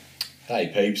Hey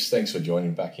peeps, thanks for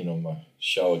joining back in on my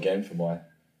show again for my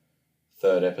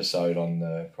third episode on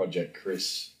the Project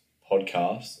Chris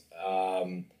podcast.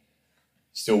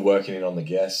 Still working in on the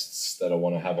guests that I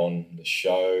want to have on the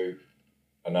show.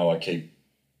 I know I keep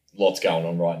lots going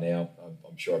on right now.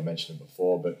 I'm sure I've mentioned it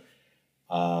before, but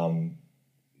I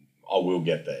will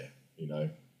get there. You know,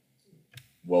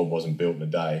 world wasn't built in a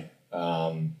day,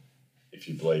 if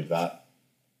you believe that.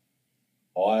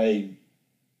 I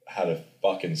had a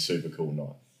fucking super cool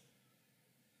night.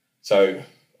 So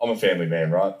I'm a family man,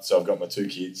 right? So I've got my two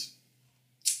kids.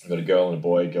 I've got a girl and a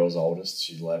boy. Girl's oldest,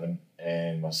 she's 11,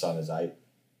 and my son is 8.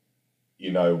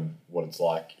 You know what it's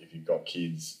like if you've got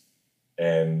kids,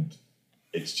 and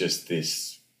it's just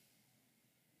this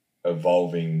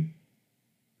evolving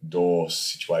door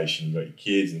situation. You've got your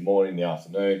kids in the morning, in the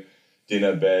afternoon,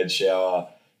 dinner, bed, shower,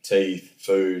 teeth,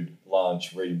 food,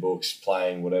 lunch, reading books,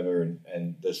 playing, whatever.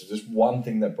 And there's just one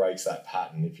thing that breaks that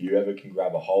pattern. If you ever can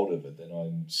grab a hold of it, then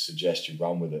I suggest you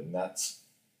run with it. And that's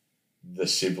the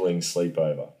sibling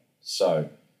sleepover. So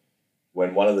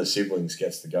when one of the siblings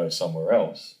gets to go somewhere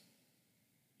else,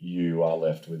 you are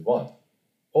left with one.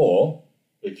 Or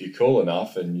if you're cool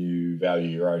enough and you value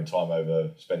your own time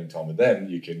over spending time with them,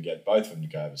 you can get both of them to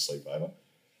go have a sleepover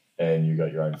and you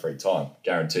got your own free time.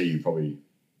 Guarantee you probably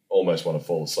almost want to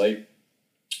fall asleep,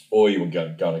 or you were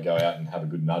going to go out and have a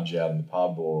good nudge out in the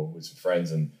pub or with some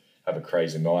friends and have a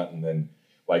crazy night and then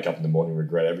wake up in the morning and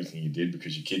regret everything you did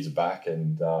because your kids are back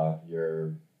and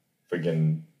you're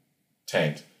friggin'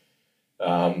 tanked.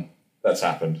 That's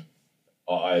happened.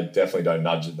 I definitely don't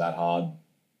nudge it that hard.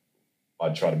 I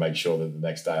try to make sure that the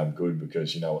next day I'm good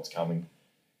because you know what's coming.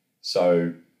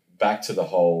 So back to the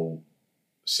whole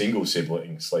single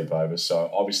sibling sleepover.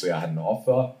 So obviously I had an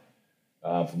offer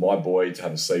for my boy to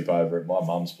have a sleepover at my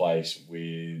mum's place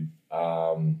with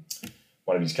one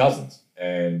of his cousins,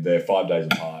 and they're 5 days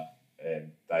apart,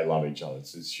 and they love each other.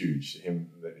 It's huge. Him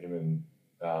and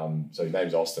so his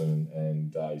name's Austin,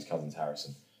 and his cousin's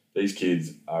Harrison. These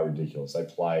kids are ridiculous. They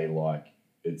play like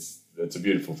it's a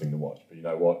beautiful thing to watch. But you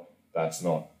know what? That's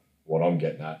not what I'm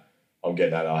getting at. I'm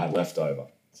getting at I had leftover.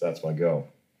 So that's my girl,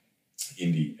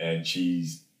 Indy, and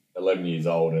she's 11 years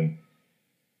old, and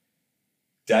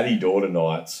daddy-daughter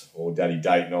nights, or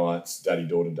daddy-daughter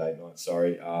date nights,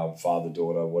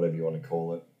 father-daughter, whatever you want to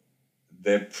call it,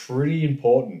 they're pretty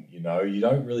important, you know. You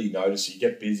don't really notice. You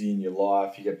get busy in your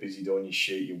life, you get busy doing your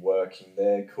shit, you're working,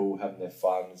 they're cool, having their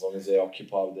fun, as long as they're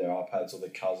occupied with their iPads or their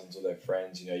cousins or their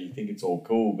friends, you know, you think it's all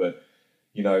cool, but,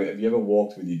 you know, have you ever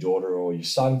walked with your daughter or your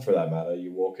son, for that matter,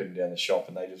 you're walking down the shop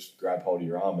and they just grab hold of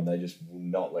your arm and they just will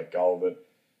not let go of it.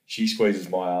 She squeezes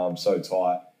my arm so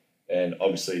tight, and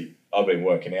obviously I've been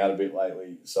working out a bit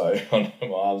lately, so my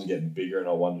arms are getting bigger, and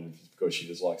I wondered if it's because she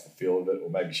just likes the feel of it, or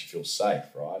maybe she feels safe,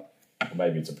 right? Or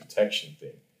maybe it's a protection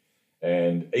thing.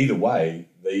 And either way,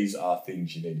 these are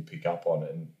things you need to pick up on.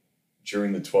 And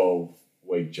during the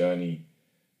 12-week journey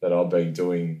that I've been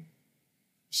doing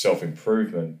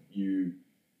self-improvement, you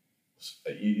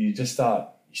just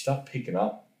start picking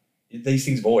up. These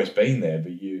things have always been there,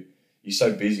 but you're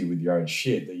so busy with your own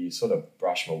shit that you sort of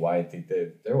brush them away and think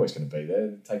they're always going to be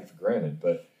there, take it for granted.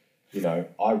 But, you know,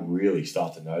 I really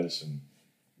start to notice them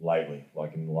lately,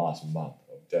 like in the last month.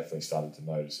 I've definitely started to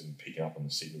notice and picking up on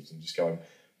the signals and just going,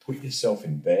 put yourself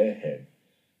in their head.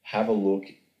 Have a look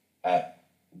at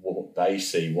what they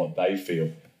see, what they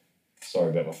feel.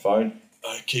 Sorry about my phone.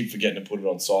 I keep forgetting to put it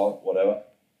on silent, whatever.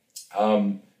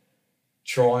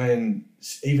 Try and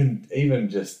even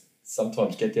just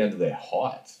sometimes get down to their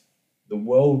height. The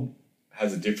world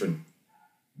has a different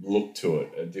look to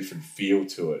it, a different feel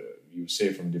to it. You see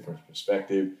it from a different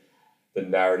perspective. The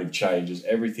narrative changes,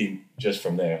 everything just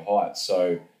from their height.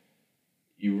 So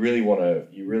you really want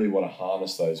to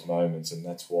harness those moments, and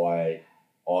that's why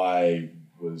I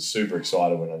was super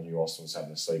excited when I knew Austin was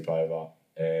having a sleepover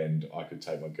and I could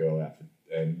take my girl out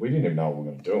and we didn't even know what we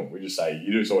were going to do.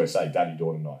 You just always say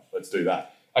daddy-daughter night. Let's do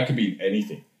that. That could be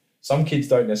anything. Some kids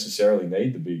don't necessarily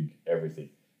need the big everything.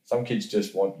 Some kids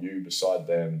just want you beside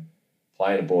them,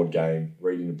 playing a board game,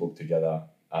 reading a book together,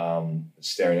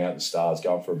 staring out at the stars,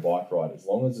 going for a bike ride. As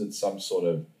long as it's some sort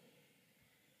of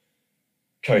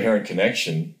coherent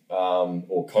connection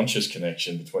or conscious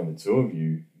connection between the two of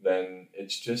you, then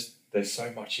it's just, there's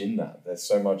so much in that. There's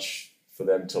so much for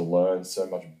them to learn, so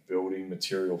much building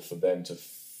material for them to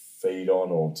feed on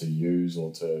or to use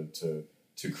or to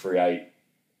create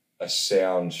a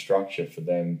sound structure for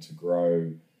them to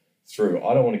grow through.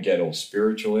 I don't want to get all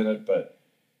spiritual in it, but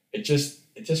it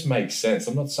just makes sense.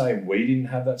 I'm not saying we didn't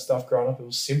have that stuff growing up. It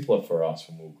was simpler for us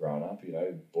when we were growing up. You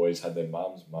know, boys had their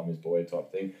mums, mum is boy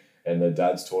type thing, and their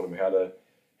dads taught them how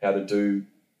to do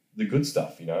the good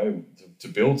stuff, to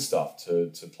build stuff,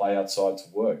 to play outside, to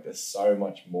work. There's so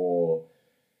much more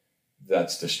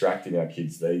that's distracting our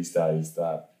kids these days,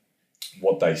 that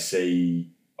what they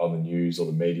see on the news or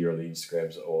the media or the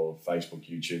Instagrams or Facebook,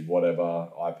 YouTube, whatever,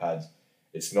 iPads,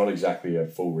 it's not exactly a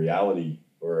full reality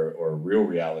or a real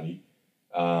reality.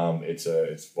 It's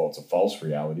a false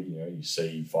reality. You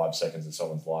see 5 seconds of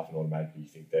someone's life and automatically you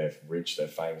think they're rich, they're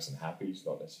famous and happy. It's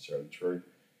not necessarily true.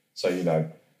 So,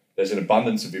 there's an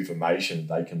abundance of information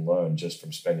they can learn just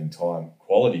from spending time,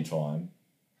 quality time,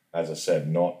 as I said,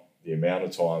 not the amount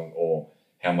of time or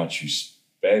how much you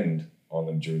spend on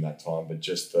them during that time, but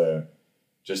just the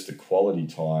quality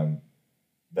time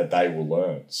that they will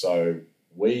learn. So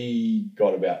we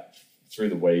got about through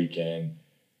the week and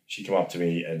she came up to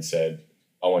me and said,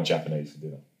 I want Japanese for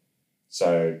dinner.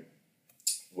 So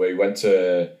we went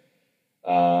to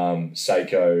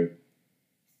Seiko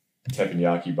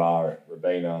Teppanyaki bar at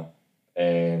Robina,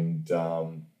 and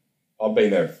I've been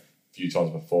there a few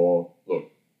times before.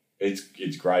 Look,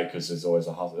 it's great because there's always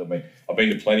a hustle. I mean, I've been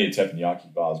to plenty of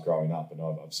teppanyaki bars growing up, and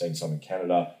I've seen some in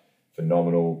Canada,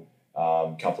 phenomenal.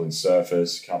 Couple in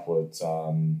Surface, couple at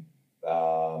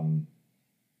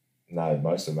no,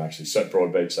 most of them actually. So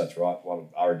Broadbeach, that's right. One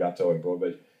at Arigato in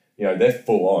Broadbeach. They're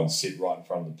full on, sit right in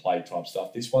front of the plate type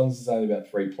stuff. This one's only about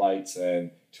 3 plates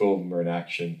and 2 of them are in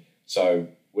action. So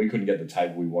we couldn't get the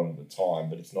table we wanted at the time,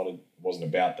 but it wasn't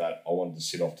about that. I wanted to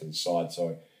sit off to the side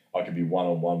so I could be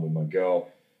one-on-one with my girl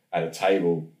at a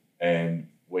table and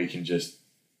we can just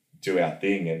do our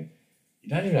thing. And you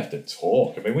don't even have to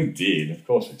talk. I mean, we did. Of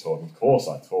course we talk. Of course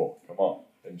I talk. Come on.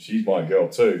 And she's my girl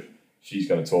too. She's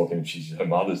going to talk, and if she's her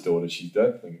mother's daughter, she's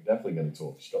definitely going to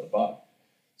talk. She's got the bug.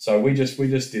 So we just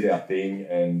did our thing,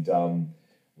 and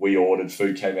we ordered.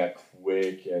 Food came out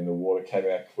quick, and the water came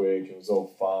out quick. It was all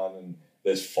fun, and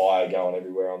there's fire going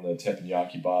everywhere on the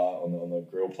teppanyaki bar, on the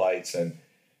grill plates,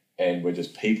 and we're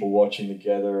just people watching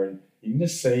together, and you can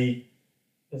just see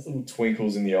there's little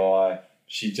twinkles in the eye.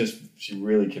 She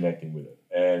really connecting with it,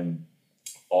 and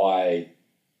I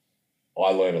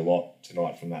learned a lot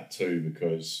tonight from that too,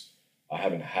 because I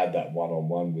haven't had that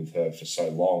one-on-one with her for so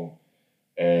long,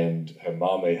 and her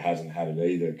mum hasn't had it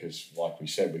either because, like we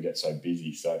said, we get so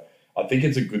busy. So I think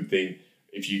it's a good thing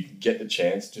if you get the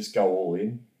chance, just go all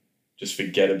in, just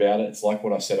forget about it. It's like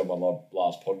what I said on my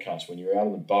last podcast: when you're out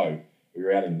on the boat, or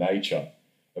you're out in nature,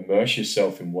 immerse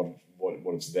yourself in what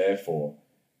it's there for,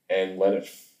 and let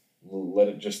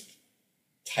it just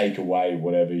take away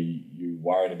whatever you're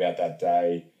worried about that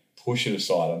day. Push it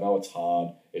aside. I know it's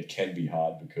hard. It can be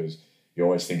hard because you're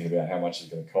always thinking about how much it's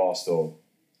going to cost, or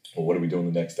what are we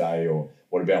doing the next day, or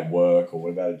what about work, or what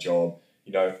about a job.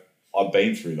 I've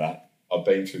been through that. I've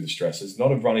been through the stresses,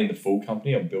 not of running the full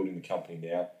company. I'm building the company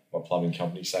now, my plumbing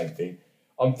company, same thing.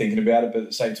 I'm thinking about it, but at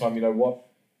the same time, you know what?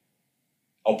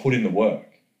 I'll put in the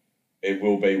work. It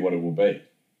will be what it will be.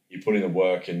 You put in the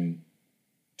work and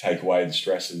take away the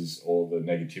stresses or the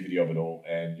negativity of it all,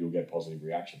 and you'll get positive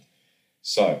reactions.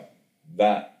 So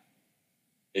that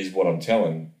is what I'm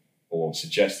telling or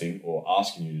suggesting or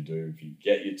asking you to do. If you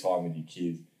get your time with your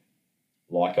kids,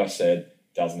 like I said,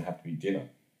 doesn't have to be dinner.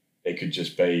 It could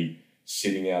just be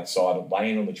sitting outside,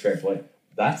 laying on the trampoline.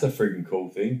 That's a freaking cool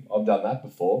thing. I've done that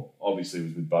before. Obviously, it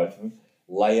was with both of them.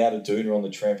 Lay out a doona on the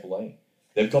trampoline.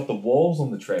 They've got the walls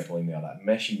on the trampoline now, that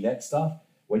meshy net stuff.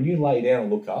 When you lay down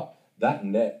and look up, that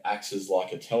net acts as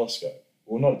like a telescope.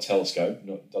 Well, not a telescope.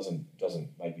 No, it doesn't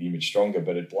make the image stronger,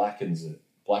 but it blackens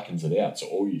it out. So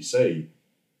all you see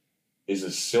is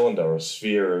a cylinder or a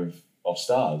sphere of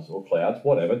stars or clouds,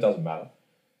 whatever, it doesn't matter.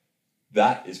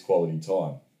 That is quality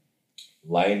time.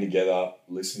 Laying together,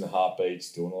 listening to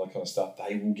heartbeats, doing all that kind of stuff.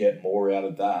 They will get more out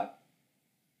of that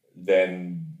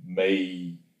than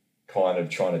me kind of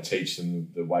trying to teach them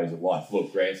the ways of life.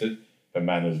 Look, granted, her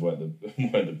manners weren't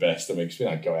the best. I mean, because we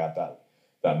don't go out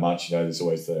that much. There's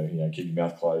always the keep your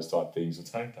mouth closed type things. Or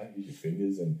don't use your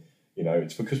fingers, and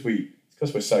it's because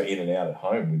we're so in and out at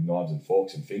home with knives and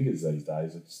forks and fingers these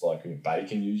days. It's like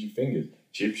bacon, use your fingers.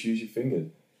 Chips, use your fingers.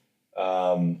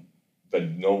 But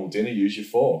normal dinner, use your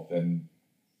fork. And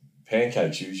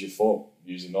pancakes, use your fork.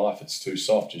 Use a knife. It's too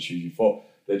soft, just use your fork.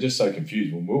 They're just so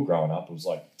confused. When we were growing up, it was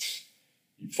like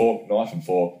fork, knife and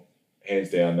fork, hands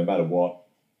down, no matter what.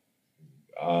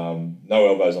 No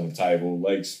elbows on the table,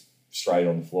 legs straight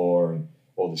on the floor, and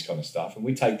all this kind of stuff. And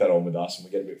we take that on with us, and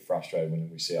we get a bit frustrated when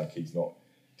we see our kids not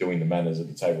doing the manners at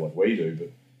the table like we do.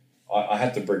 But I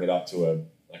had to bring it up to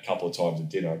a couple of times at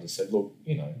dinner. I just said, look,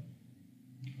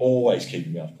 always keep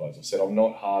your mouth closed. I said, I'm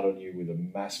not hard on you with a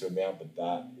massive amount, but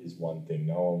that is one thing.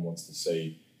 No one wants to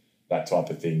see that type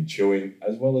of thing. Chewing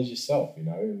as well as yourself,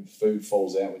 and food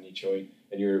falls out when you're chewing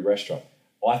and you're at a restaurant.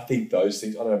 I think those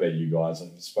things, I don't know about you guys, I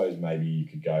suppose maybe you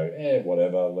could go,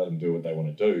 whatever, let them do what they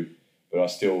want to do. But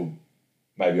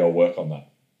maybe I'll work on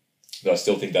that. But I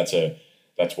still think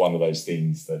that's one of those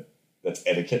things that's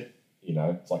etiquette.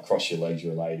 It's like cross your legs,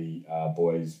 you're a lady.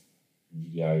 Boys,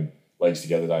 legs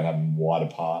together, don't have them wide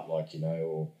apart,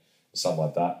 or something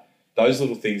like that. Those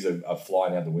little things are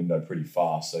flying out the window pretty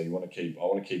fast. So I want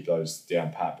to keep those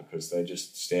down pat, because they're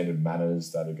just standard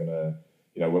manners that are gonna,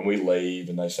 when we leave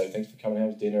and they say thanks for coming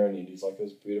out to dinner, and he's like, it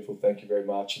was beautiful, thank you very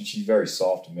much, and she's very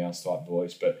soft and mouse type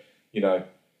voice, but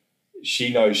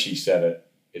she knows she said it.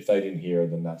 If they didn't hear her,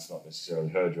 then that's not necessarily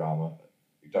her drama.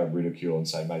 Don't ridicule and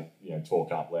say, mate,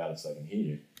 talk up louder so they can hear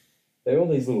you. They're all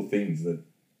these little things that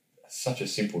are such a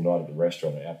simple night at the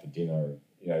restaurant or out for dinner.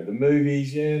 The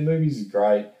movies, movies is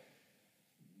great.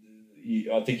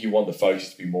 I think you want the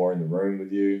focus to be more in the room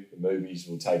with you. The movies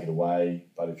will take it away.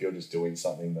 But if you're just doing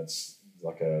something that's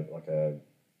like a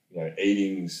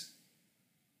eating's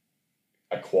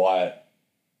a quiet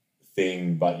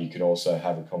thing, but you can also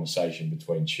have a conversation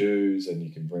between chews, and you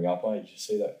can bring up, did you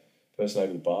see that person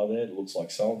over the bar there? It looks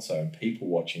like so-and-so. And people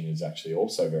watching is actually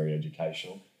also very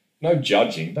educational. No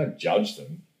judging, don't judge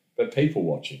them, but people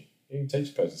watching. You can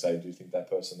teach a person, say, do you think that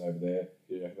person over there,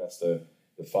 that's the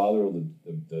father or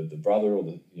the brother or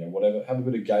whatever. Have a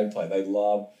bit of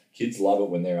gameplay. Kids love it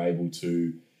when they're able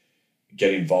to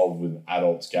get involved with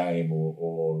adults' game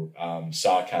or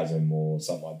sarcasm or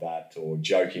something like that, or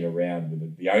joking around with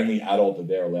it. The only adult that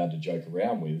they're allowed to joke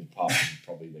around with, apart from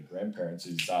probably their grandparents,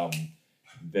 is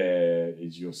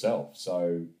yourself.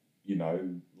 So,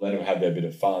 let them have their bit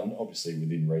of fun, obviously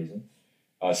within reason.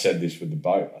 I said this with the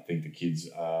boat. I think the kids,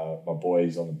 my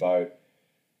boys on the boat,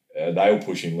 they were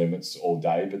pushing limits all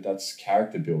day, but that's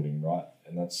character building, right?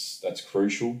 And that's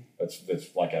crucial. That's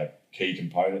like a key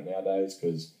component nowadays,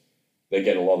 because they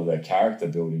get a lot of their character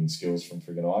building skills from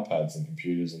friggin' iPads and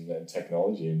computers and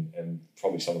technology, and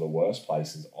probably some of the worst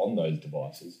places on those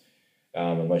devices,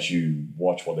 unless you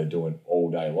watch what they're doing all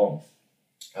day long.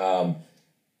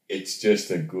 It's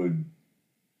just a good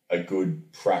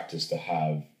practice to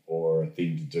have, or a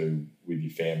thing to do with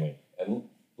your family. And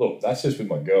look, that's just with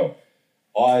my girl.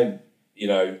 I,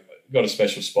 got a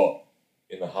special spot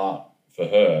in the heart for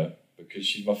her, because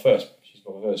she's my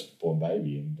firstborn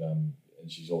baby, and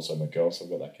she's also my girl, so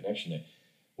I've got that connection there.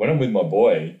 When I'm with my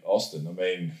boy, Austin, I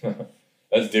mean,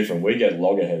 that's different. We get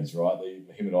loggerheads, right?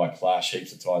 Him and I clash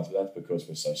heaps of times, but that's because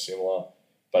we're so similar.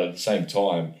 But at the same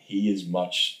time, he is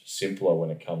much simpler when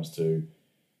it comes to,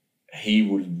 he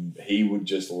would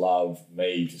just love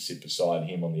me to sit beside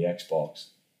him on the Xbox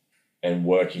and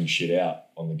working shit out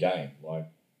on the game, like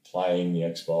playing the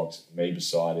Xbox, me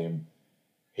beside him.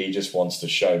 He just wants to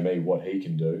show me what he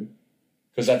can do,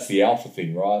 because that's the alpha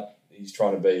thing, right? He's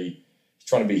trying to be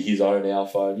his own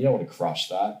alpha, and you don't want to crush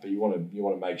that, but you want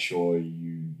to make sure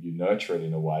you nurture it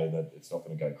in a way that it's not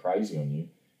going to go crazy on you,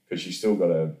 because you still got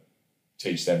to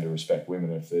teach them to respect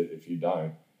women. If you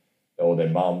don't, or their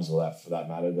mums, or that for that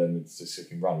matter, then it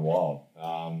can run wild.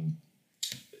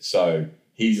 So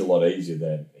he's a lot easier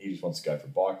than, he just wants to go for a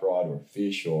bike ride or a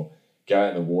fish, or go out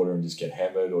in the water and just get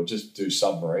hammered, or just do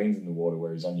submarines in the water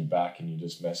where he's on your back and you're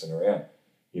just messing around.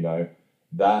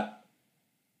 That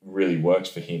really works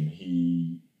for him.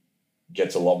 He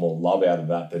gets a lot more love out of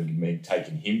that than me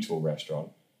taking him to a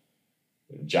restaurant,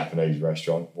 a Japanese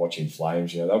restaurant, watching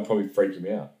flames. That would probably freak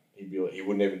him out. He'd be like, he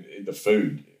wouldn't even, the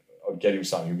food, I'd get him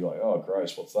something, he'd be like, oh,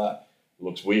 gross, what's that? It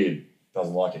looks weird,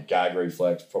 doesn't like it, gag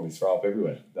reflex, probably throw up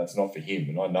everywhere. That's not for him,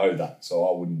 and I know that, so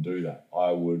I wouldn't do that.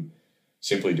 I would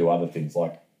simply do other things,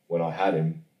 like when I had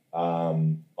him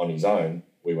on his own,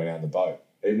 we went out in the boat.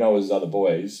 Even though it was other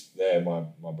boys there,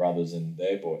 my brothers and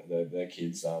their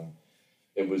kids,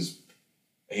 it was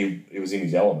he was in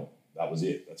his element. That was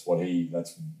it. That's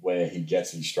where he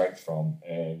gets his strength from,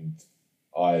 and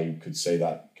I could see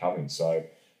that coming. So,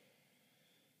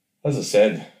 as I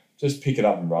said, just pick it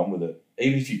up and run with it.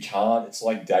 Even if you can't, it's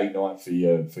like date night for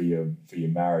your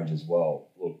marriage as well.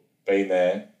 Look, being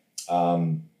there,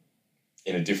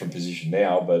 in a different position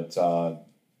now, but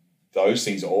those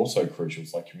things are also crucial.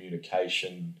 It's like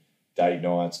communication, date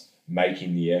nights,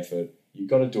 making the effort. You've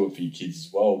got to do it for your kids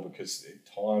as well, because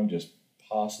time just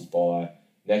passes by.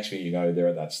 Next thing you know, they're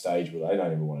at that stage where they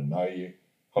don't even want to know you.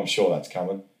 I'm sure that's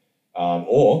coming.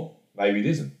 Or maybe it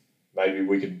isn't. Maybe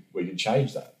we can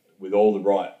change that with all the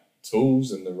right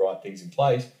tools and the right things in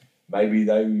place. Maybe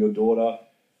your daughter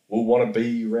will want to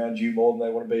be around you more than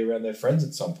they want to be around their friends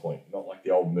at some point. Not like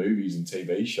the old movies and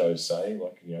TV shows saying,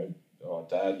 like, oh,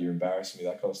 Dad, you're embarrassing me,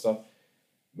 that kind of stuff.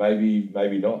 Maybe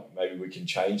not. Maybe we can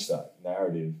change that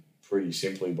narrative pretty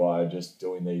simply by just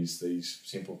doing these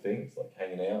simple things, like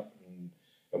hanging out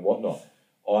and whatnot.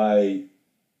 I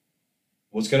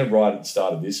was going to write at the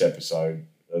start of this episode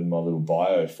in my little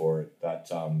bio for it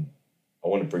that I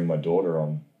want to bring my daughter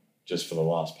on just for the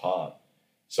last part.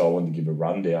 So I wanted to give a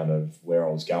rundown of where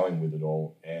I was going with it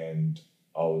all, and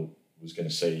I was going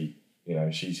to see,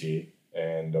 she's here,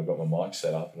 and I've got my mic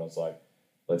set up, and I was like,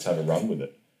 let's have a run with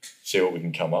it, see what we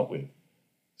can come up with.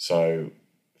 So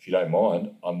if you don't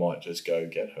mind, I might just go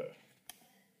get her.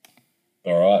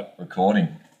 All right,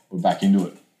 recording. We're back into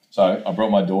it. So I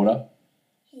brought my daughter.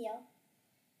 Here.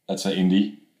 That's her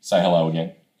Indy. Say hello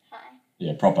again. Hi.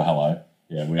 Yeah, proper hello.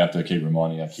 Yeah, we have to keep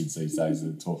reminding our kids these days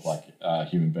to talk like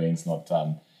human beings, not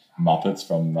Muppets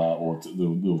from or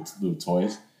little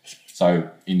toys. So,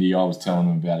 Indy, I was telling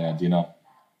them about our dinner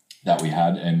that we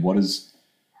had, and what did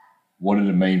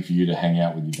it mean for you to hang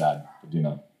out with your dad for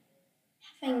dinner?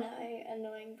 Having no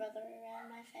annoying brother around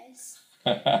my face.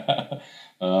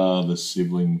 Oh, the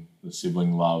sibling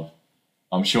love.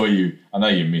 I know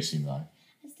you miss him though.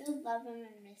 I still love him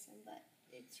and miss him, but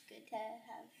it's good to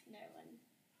have no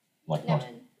one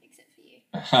except for you.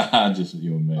 Just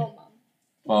you and me. Or Mum.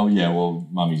 Well, yeah,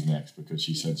 Mummy's next because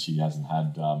she said she hasn't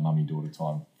had mummy-daughter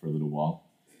time for a little while.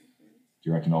 Mm-hmm. Do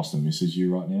you reckon Austin misses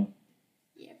you right now?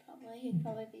 Yeah, probably. He'd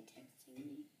probably be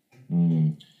texting Mm.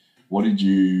 me. What did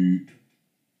you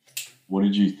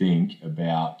think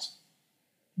about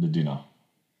the dinner?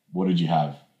 What did you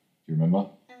have? Do you remember?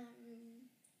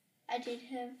 I did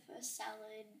have a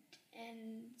salad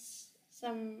and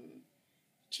some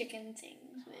chicken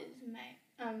things with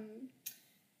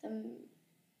the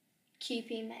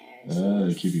Kewpie mayo sauce.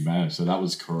 The Kewpie mayo. So that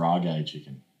was karage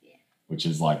chicken. Yeah. Which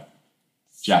is like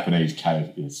Japanese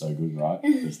KFC. It's so good, right?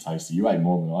 It's tasty. You ate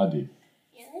more than I did.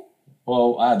 Really?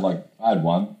 Well, I had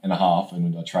one and a half,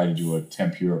 and I traded you a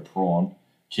tempura prawn,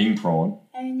 king prawn.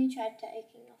 I only tried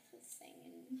taking off this thing,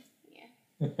 and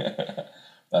yeah.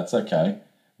 That's okay.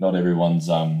 Not everyone.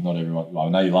 I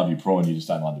know you love your prawn, you just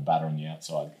don't like the batter on the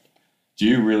outside. Do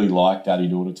you really like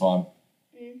daddy-daughter time?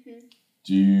 Mm-hmm.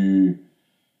 Do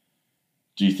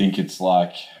you think it's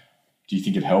like? Do you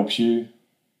think it helps you?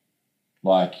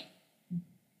 Like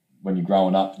when you're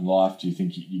growing up in life, do you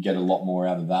think you get a lot more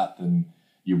out of that than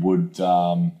you would?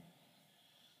 I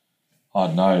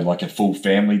don't know, like a full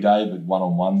family day, but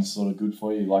one-on-one's sort of good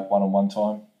for you. You like one-on-one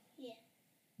time? Yeah.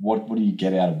 What do you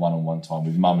get out of one-on-one time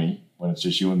with mummy? When it's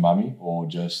just you and mummy, or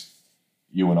just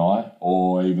you and I,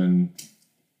 or even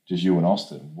just you and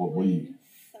Austin? What do you?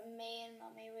 For me and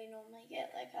mummy, we normally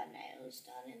get like our nails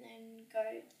done and then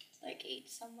go like eat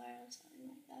somewhere or something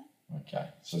like that. Okay,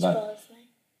 so She that spoils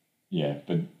me. Yeah,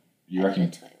 but you I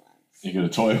reckon got a toy once. you got a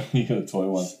toy? You got a toy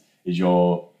one.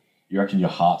 You reckon your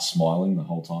heart's smiling the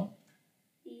whole time?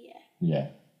 Yeah. Yeah,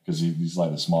 because there's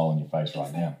like the smile on your face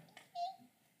right now.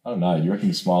 I don't know. You reckon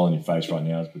the smile on your face right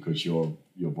now is because your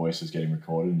voice is getting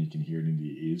recorded and you can hear it into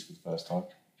your ears for the first time?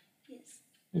 Yes.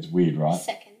 It's weird, right?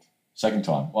 Second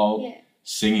time. Well, yeah.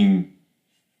 Singing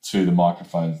to the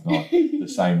microphone's not the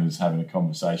same as having a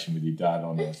conversation with your dad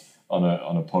on a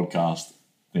podcast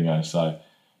thingo. So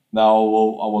no,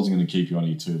 well, I wasn't going to keep you on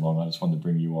here too long. I just wanted to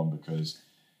bring you on because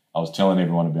I was telling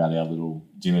everyone about our little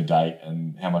dinner date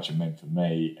and how much it meant for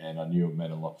me, and I knew it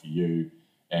meant a lot for you.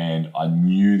 And I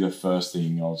knew the first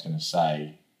thing I was going to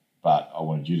say, but I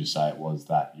wanted you to say it, was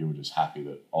that you were just happy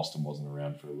that Austin wasn't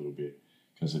around for a little bit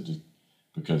because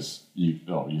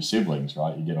you're siblings,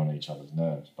 right? You get on each other's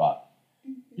nerves, but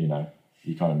you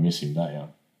kind of miss him, don't you?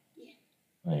 Yeah.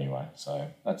 Anyway, so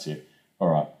that's it. All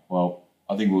right. Well,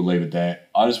 I think we'll leave it there.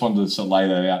 I just wanted to sort of lay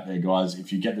that out there, guys.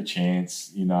 If you get the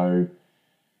chance, even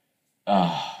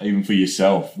for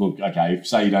yourself, look, okay, if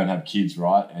say you don't have kids,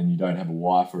 right, and you don't have a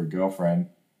wife or a girlfriend,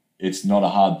 it's not a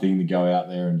hard thing to go out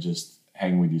there and just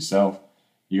hang with yourself.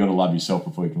 You got to love yourself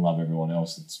before you can love everyone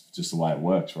else. It's just the way it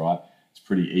works, right? It's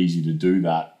pretty easy to do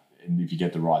that, and if you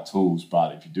get the right tools.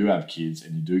 But if you do have kids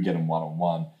and you do get them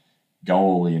one-on-one, go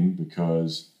all in,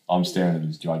 because I'm staring at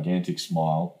this gigantic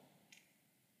smile.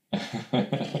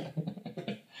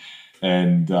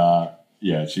 And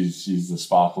she's the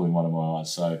sparkle in one of my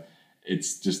eyes. So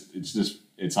it's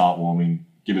heartwarming.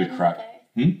 Give it a crack.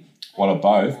 One of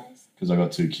both, because I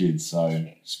got two kids. So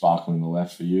sparkle in the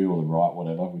left for you, or the right,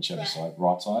 whatever, whichever side.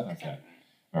 Right side. Okay.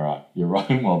 All right, you're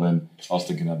right. Well then,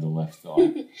 Austin can have the left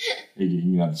eye. He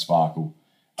can have the sparkle.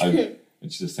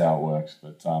 It's just how it works.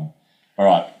 But all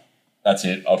right, that's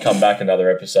it. I'll come back another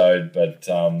episode, but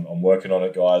I'm working on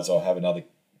it, guys. I'll have another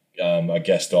a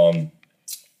guest on.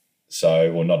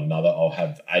 So, well, not another. I'll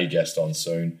have a guest on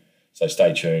soon. So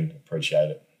stay tuned.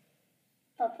 Appreciate it.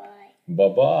 Bye-bye.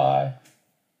 Bye-bye.